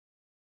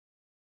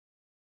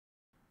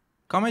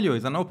Kamailio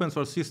is an open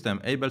source system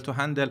able to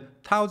handle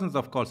thousands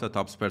of call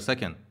setups per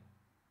second.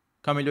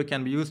 Kamailio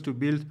can be used to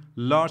build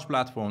large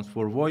platforms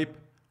for VoIP,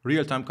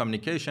 real-time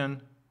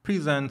communication,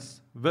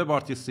 presence,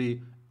 WebRTC,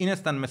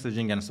 instant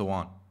messaging, and so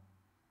on.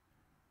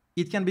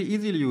 It can be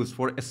easily used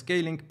for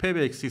scaling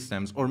PBX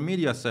systems or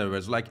media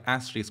servers like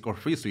Asterisk or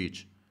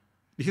FreeSWITCH.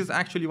 This is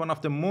actually one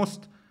of the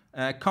most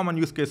common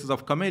use cases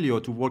of Kamailio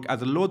to work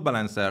as a load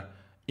balancer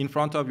in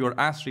front of your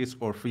Asterisk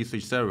or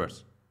FreeSWITCH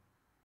servers.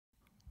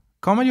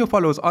 Kamailio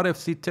follows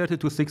RFC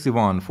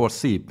 3261 for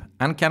SIP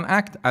and can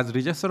act as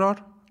registrar,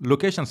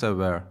 location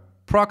server,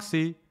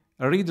 proxy,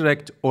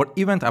 redirect, or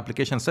event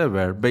application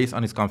server based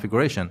on its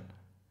configuration.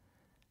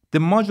 The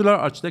modular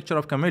architecture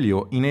of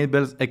Kamailio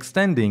enables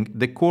extending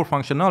the core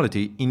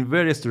functionality in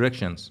various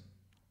directions.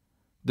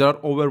 There are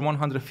over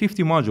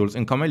 150 modules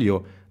in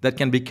Kamailio that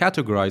can be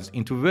categorized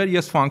into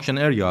various function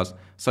areas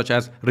such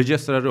as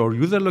registrar or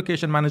user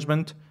location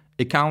management,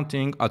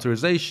 accounting,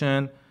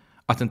 authorization,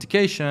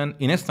 authentication,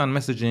 instant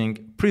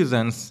messaging,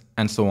 presence,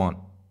 and so on.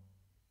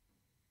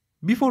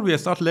 Before we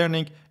start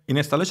learning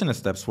installation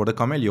steps for the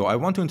Kamailio, I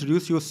want to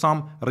introduce you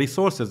some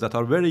resources that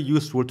are very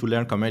useful to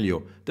learn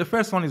Kamailio. The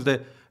first one is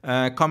the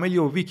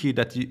Kamailio wiki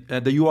that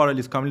the URL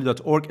is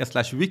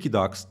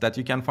kamailio.org/wikidocs that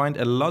you can find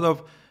a lot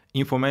of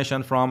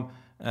information from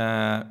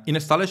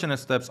installation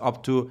steps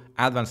up to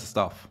advanced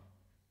stuff.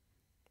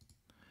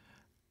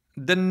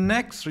 The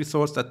next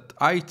resource that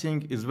I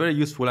think is very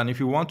useful, and if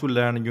you want to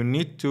learn, you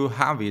need to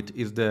have it,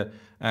 is the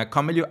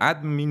Kamailio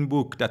admin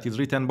book that is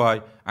written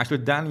by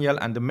actually Daniel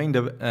and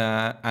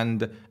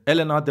and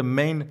Elena, the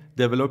main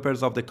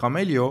developers of the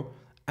Kamailio.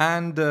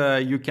 And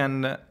you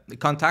can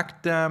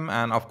contact them,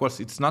 and of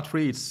course it's not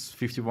free, it's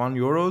 51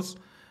 euros,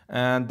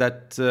 and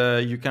that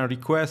you can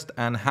request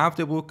and have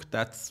the book.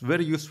 That's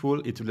very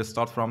useful. It will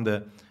start from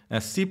the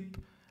SIP,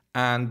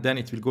 and then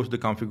it will go to the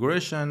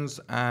configurations,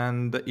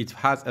 and it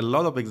has a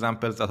lot of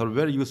examples that are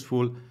very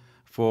useful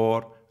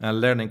for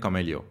learning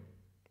Kamailio.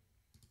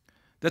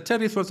 The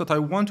third resource that I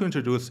want to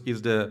introduce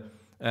is the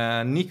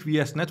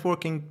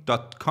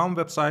nickvsnetworking.com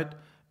website.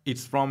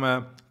 It's from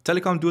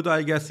Telecom Duda,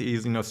 I guess. He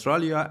is in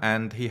Australia,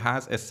 and he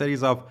has a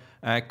series of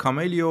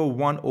Kamailio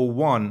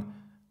 101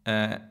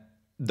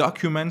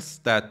 documents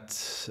that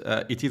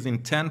it is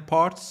in 10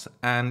 parts.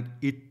 And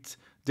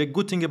the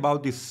good thing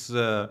about this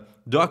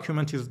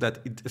document is that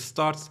it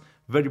starts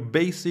very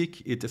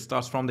basic. It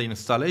starts from the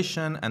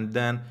installation, and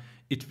then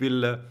it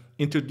will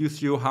introduce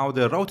you how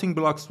the routing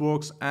blocks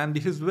works. And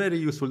this is a very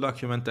useful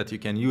document that you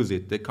can use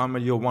it. The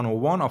Kamailio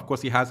 101, of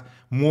course, it has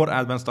more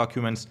advanced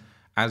documents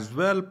as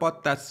well,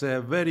 but that's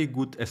a very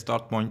good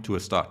start point to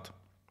start.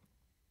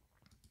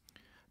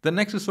 The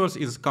next resource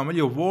is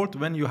Kamailio Vault.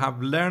 When you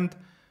have learned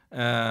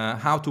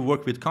how to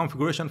work with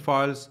configuration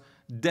files,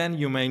 then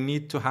you may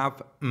need to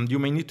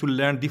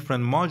learn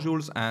different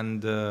modules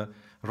and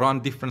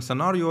run different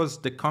scenarios.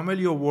 The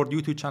Kamailio Vault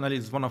YouTube channel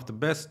is one of the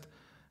best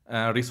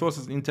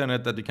resources on the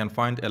internet that you can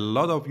find a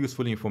lot of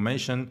useful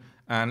information,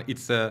 and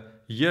it's a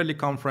yearly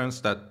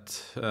conference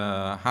that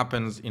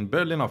happens in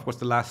Berlin. Of course,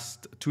 the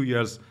last 2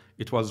 years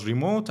it was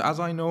remote, as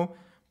I know,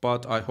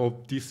 but I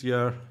hope this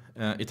year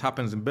it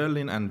happens in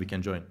Berlin and we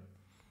can join.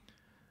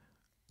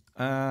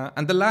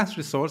 And the last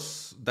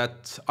resource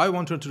that I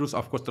want to introduce,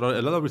 of course, there are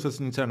a lot of resources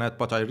on the internet,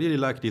 but I really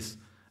like this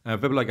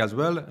weblog as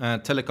well,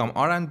 Telecom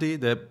R&D.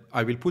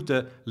 I will put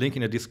the link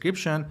in the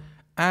description,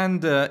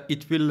 and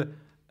it will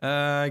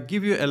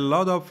give you a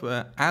lot of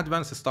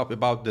advanced stuff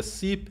about the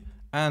SIP,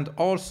 and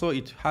also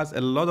it has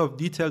a lot of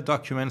detailed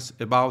documents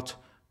about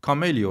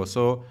Kamailio.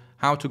 So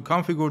how to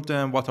configure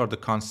them, what are the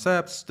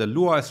concepts, the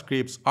Lua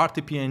scripts,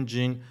 RTP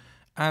engine,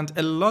 and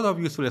a lot of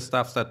useful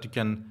stuff that you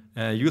can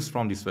use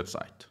from this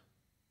website.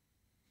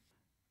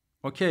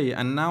 Okay,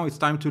 and now it's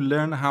time to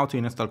learn how to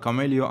install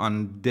Kamailio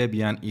on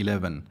Debian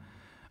 11.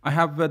 I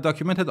have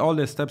documented all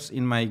the steps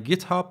in my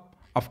GitHub.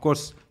 Of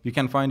course, you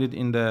can find it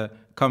in the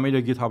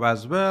Kamailio GitHub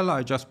as well.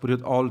 I just put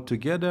it all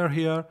together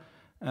here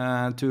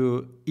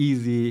to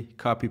easy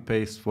copy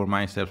paste for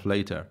myself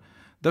later.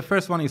 The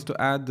first one is to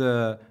add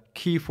the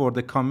key for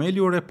the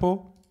Kamailio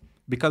repo,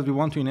 because we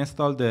want to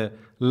install the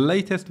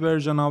latest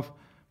version of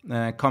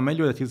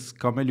Kamailio, that is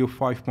Kamailio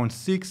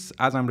 5.6.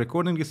 As I'm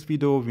recording this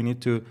video, we need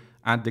to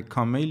add the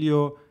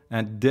Kamailio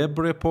deb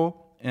repo.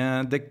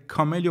 And the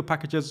Kamailio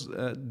packages,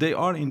 they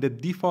are in the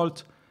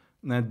default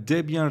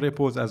Debian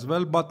repos as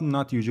well, but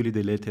not usually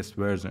the latest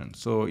version.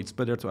 So it's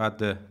better to add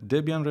the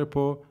Debian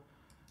repo,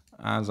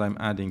 as I'm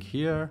adding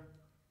here.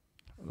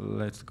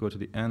 Let's go to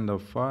the end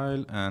of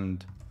file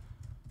and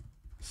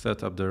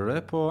set up the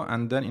repo,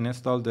 and then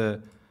install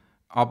the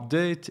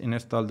update,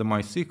 install the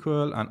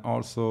MySQL, and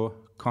also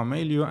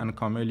Kamailio and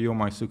Kamailio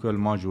MySQL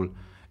module.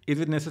 Is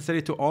it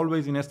necessary to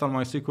always install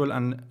MySQL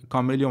and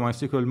Kamailio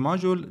MySQL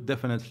module?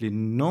 Definitely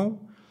no,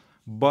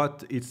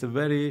 but it's a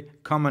very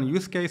common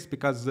use case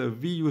because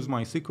we use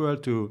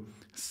MySQL to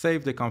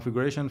save the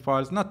configuration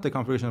files, not the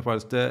configuration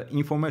files, the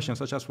information,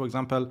 such as, for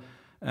example,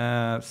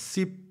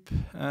 SIP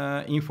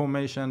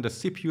information, the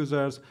SIP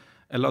users,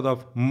 a lot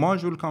of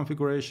module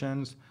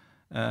configurations,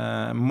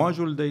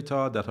 module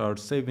data that are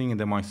saving in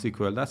the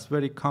MySQL. That's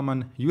very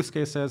common use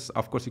cases.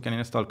 Of course, you can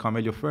install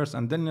Kamailio first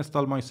and then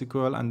install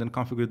MySQL and then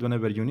configure it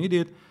whenever you need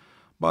it.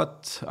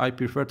 But I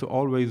prefer to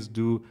always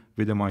do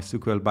with the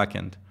MySQL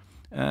backend.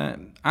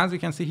 As you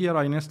can see here,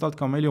 I installed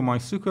Kamailio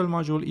MySQL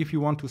module. If you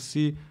want to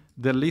see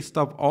the list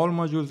of all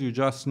modules, you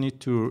just need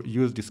to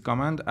use this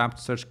command, apt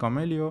search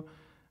Kamailio,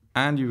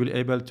 and you will be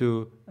able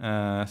to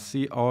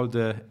see all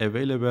the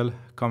available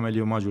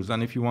Kamailio modules.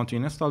 And if you want to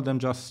install them,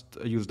 just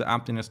use the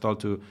apt install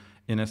to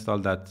install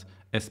that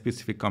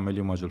specific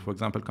Kamailio module. For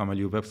example,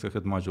 Kamailio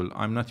WebSocket module.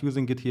 I'm not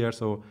using it here,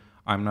 so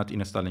I'm not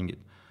installing it.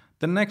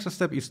 The next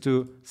step is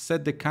to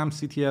set the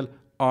Kamailio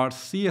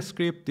RC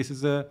script. This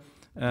is a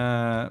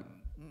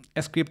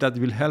script that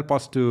will help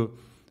us to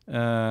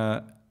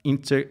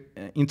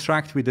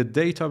interact with the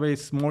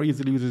database more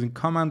easily using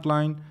command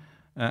line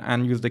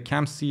and use the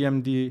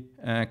camcmd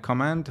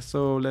command.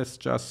 So let's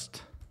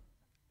just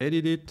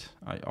edit it.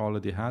 I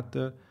already had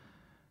the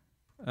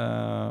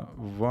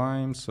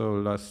Vime, so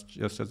let's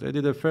just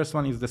edit. The first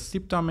one is the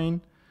zip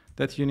domain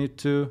that you need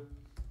to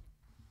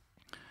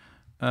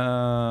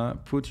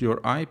put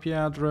your IP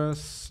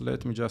address.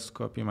 Let me just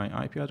copy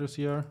my IP address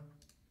here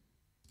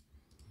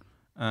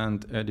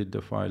and edit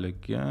the file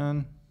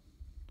again.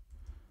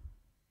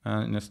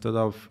 And instead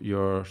of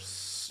your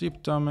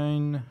zip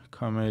domain,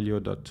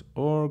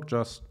 kamailio.org,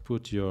 just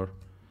put your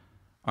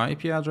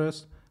IP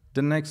address.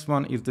 The next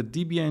one is the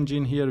DB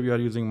engine. Here we are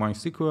using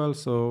MySQL,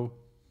 so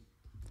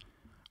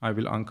I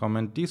will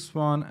uncomment this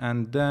one,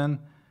 and then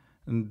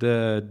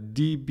the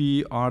dbrwpw.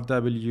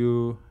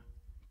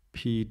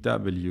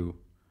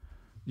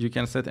 You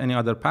can set any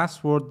other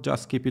password,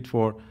 just keep it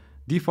for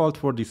default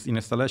for this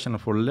installation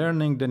for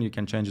learning, then you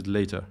can change it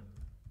later.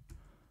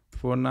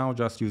 For now,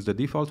 just use the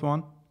default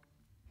one.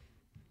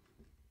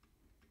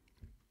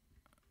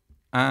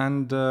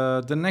 And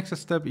the next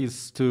step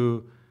is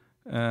to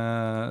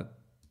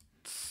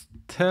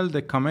tell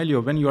the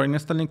Kamailio, when you are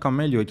installing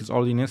Kamailio, it is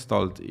already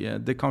installed.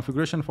 The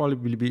configuration file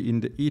will be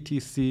in the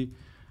etc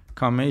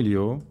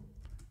Kamailio,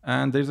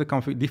 and there is a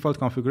default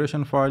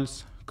configuration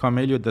files,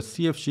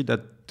 Kamailio.cfg,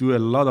 that do a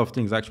lot of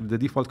things. Actually, the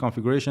default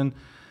configuration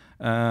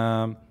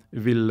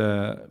will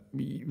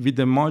with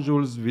the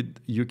modules,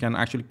 you can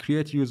actually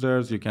create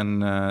users. You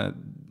can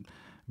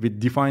with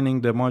defining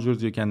the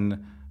modules, you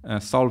can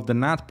solve the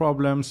NAT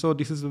problem. So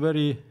this is a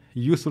very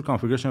useful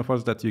configuration for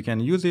us that you can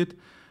use it.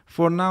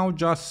 For now,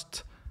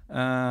 just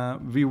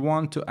we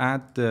want to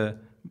add the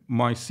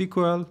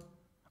MySQL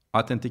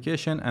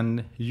authentication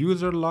and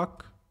user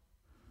lock,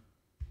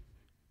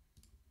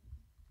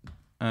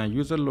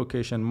 user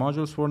location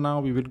modules. For now,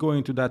 we will go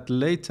into that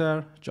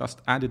later.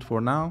 Just add it for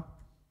now.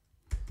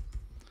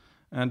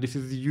 And this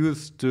is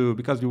used to,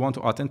 because we want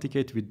to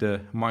authenticate with the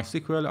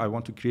MySQL, I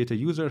want to create a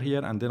user here,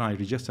 and then I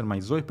register my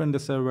VoIP in the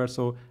server,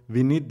 so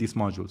we need these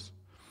modules.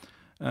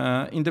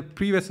 In the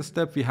previous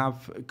step, we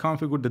have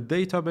configured the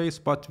database,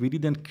 but we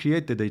didn't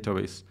create the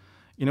database.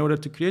 In order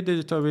to create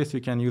the database,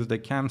 you can use the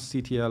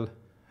camdbctl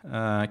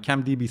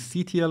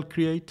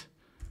create,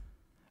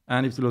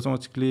 and it will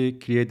automatically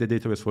create the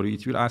database for you.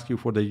 It will ask you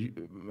for the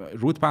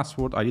root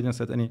password. I didn't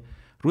set any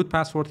root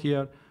password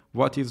here.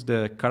 What is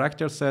the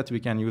character set? We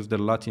can use the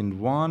Latin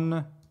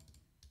 1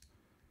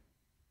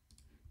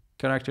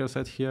 character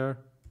set here.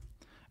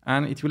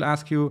 And it will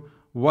ask you,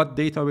 what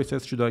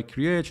databases should I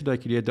create? Should I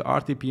create the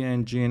RTP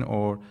engine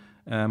or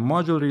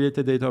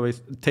module-related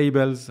database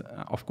tables?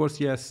 Of course,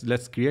 yes,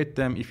 let's create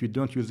them. If you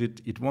don't use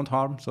it, it won't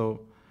harm.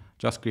 So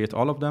just create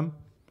all of them.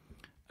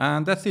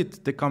 And that's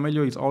it. The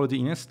Kamailio is already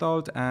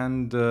installed,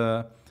 and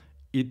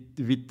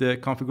with the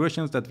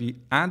configurations that we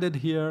added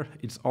here,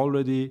 it's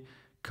already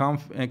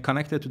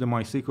connected to the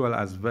MySQL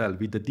as well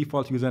with the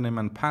default username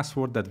and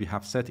password that we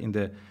have set in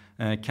the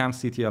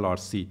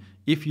camctlrc.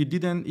 If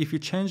you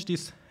change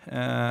this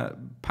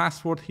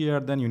password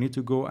here, then you need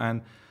to go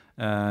and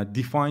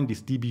define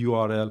this DB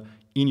URL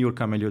in your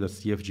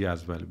Kamailio.cfg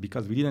as well.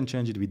 Because we didn't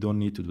change it, we don't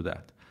need to do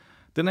that.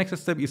 The next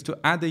step is to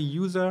add a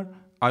user.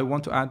 I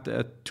want to add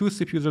 2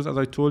 SIP users. As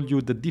I told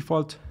you, the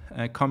default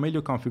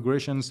Kamailio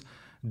configurations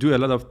do a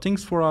lot of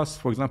things for us.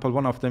 For example,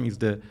 one of them is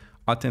the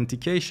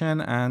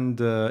authentication, and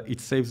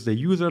it saves the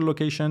user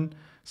location.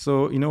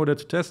 So in order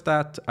to test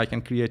that, I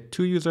can create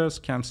 2 users,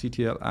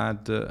 camctl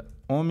add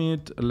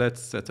omid.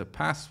 Let's set a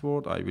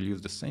password. I will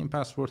use the same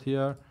password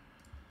here.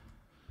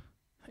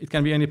 It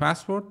can be any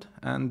password.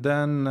 And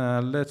then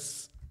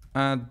let's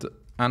add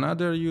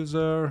another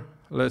user.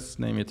 Let's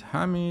name it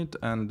Hamid,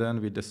 and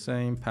then with the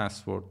same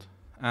password.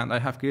 And I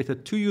have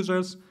created 2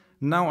 users.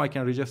 Now I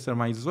can register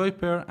my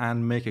VoIP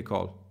and make a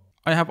call.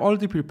 I have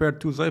already prepared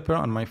 2 VoIP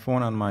on my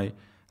phone and my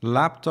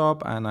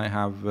laptop, and I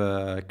have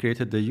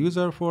created the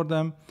user for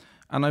them,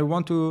 and I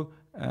want to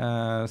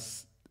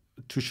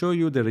show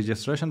you the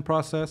registration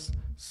process.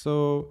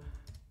 So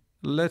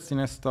let's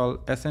install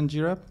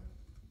SNGREP.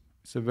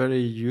 It's a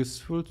very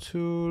useful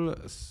tool.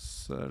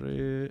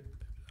 Sorry,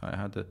 I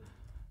had a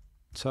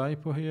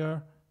typo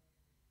here.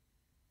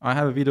 I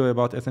have a video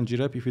about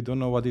SNGREP. If you don't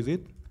know what is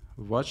it,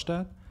 watch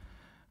that,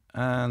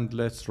 and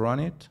let's run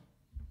it.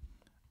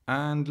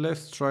 and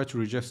let's try to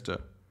register.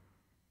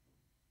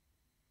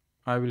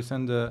 I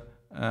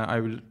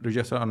will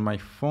register on my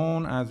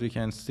phone. As you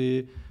can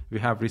see, we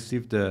have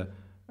received the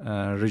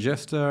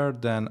register,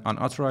 then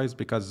unauthorized,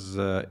 because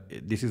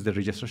this is the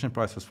registration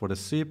process for the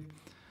SIP.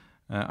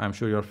 I'm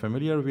sure you're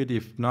familiar with.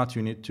 If not,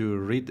 you need to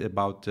read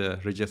about the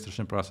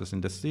registration process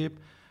in the SIP.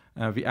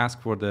 We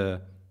ask for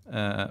the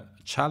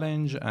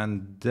challenge, and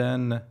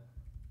then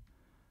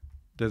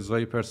the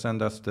Zoiper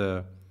send us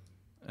the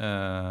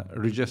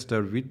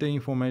register with the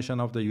information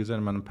of the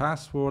username and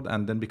password,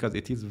 and then because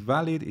it is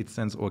valid, it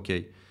sends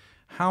OK.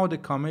 How the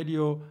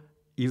Kamailio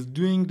is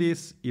doing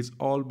this is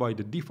all by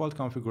the default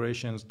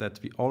configurations that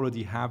we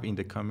already have in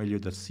the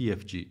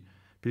Kamailio.cfg.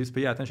 Please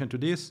pay attention to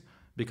this,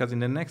 because in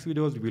the next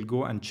videos we will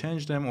go and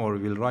change them, or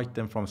we will write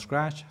them from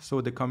scratch. So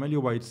the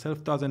Kamailio by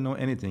itself doesn't know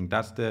anything.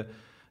 That's the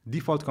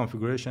default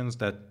configurations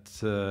that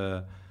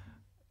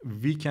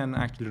we can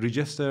actually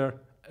register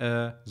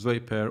a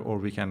Zoiper, or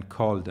we can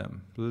call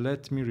them.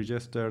 Let me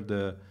register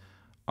the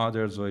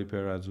other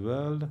Zoiper as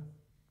well.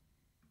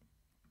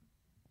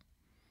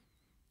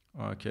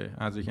 Okay,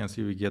 as you can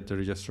see, we get the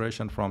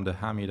registration from the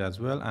Hamid as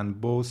well,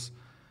 and both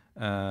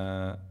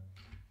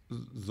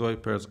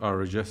Zoipers are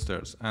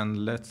registered.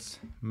 And let's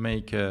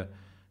make a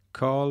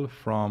call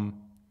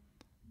from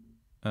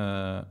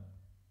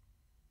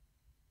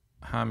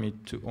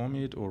Hamid to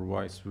Omid, or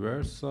vice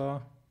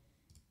versa.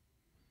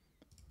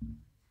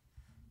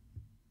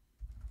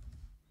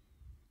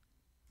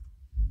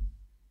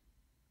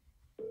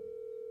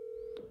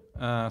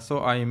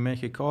 So I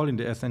make a call. In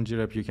the SNG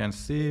rep, you can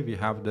see we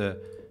have the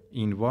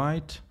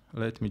invite.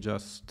 Let me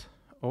just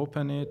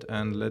open it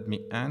and let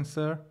me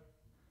answer.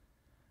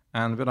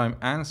 And when I'm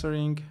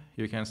answering,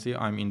 you can see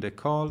I'm in the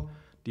call.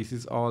 This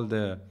is all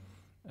the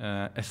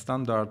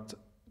standard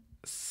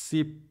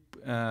SIP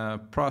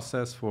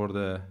process for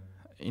the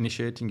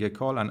initiating a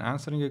call and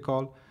answering a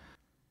call.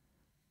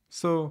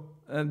 So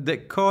the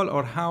call,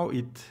 or how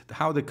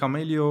the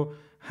Kamailio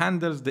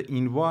handles the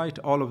invite,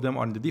 all of them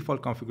are in the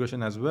default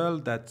configuration as well.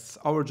 That's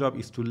our job,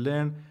 is to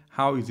learn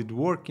how is it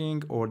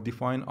working, or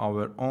define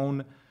our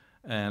own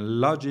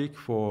logic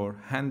for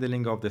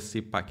handling of the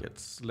SIP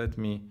packets. Let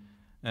me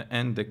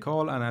end the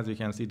call, and as you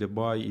can see, the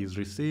buy is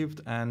received,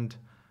 and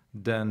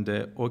then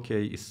the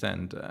OK is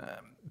sent.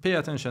 Pay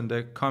attention,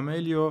 the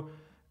Kamailio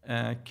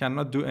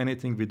cannot do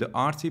anything with the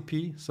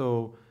RTP,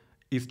 so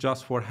it's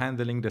just for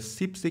handling the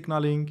SIP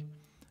signaling.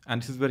 And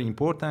this is very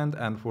important.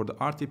 And for the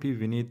RTP,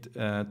 we need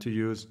to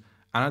use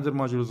another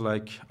modules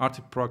like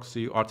RTP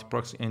proxy, RTP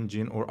proxy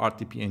engine, or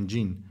RTP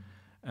engine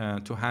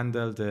to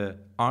handle the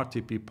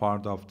RTP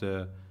part of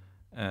the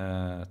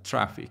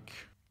traffic.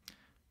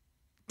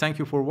 Thank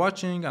you for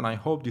watching, and I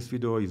hope this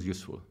video is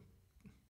useful.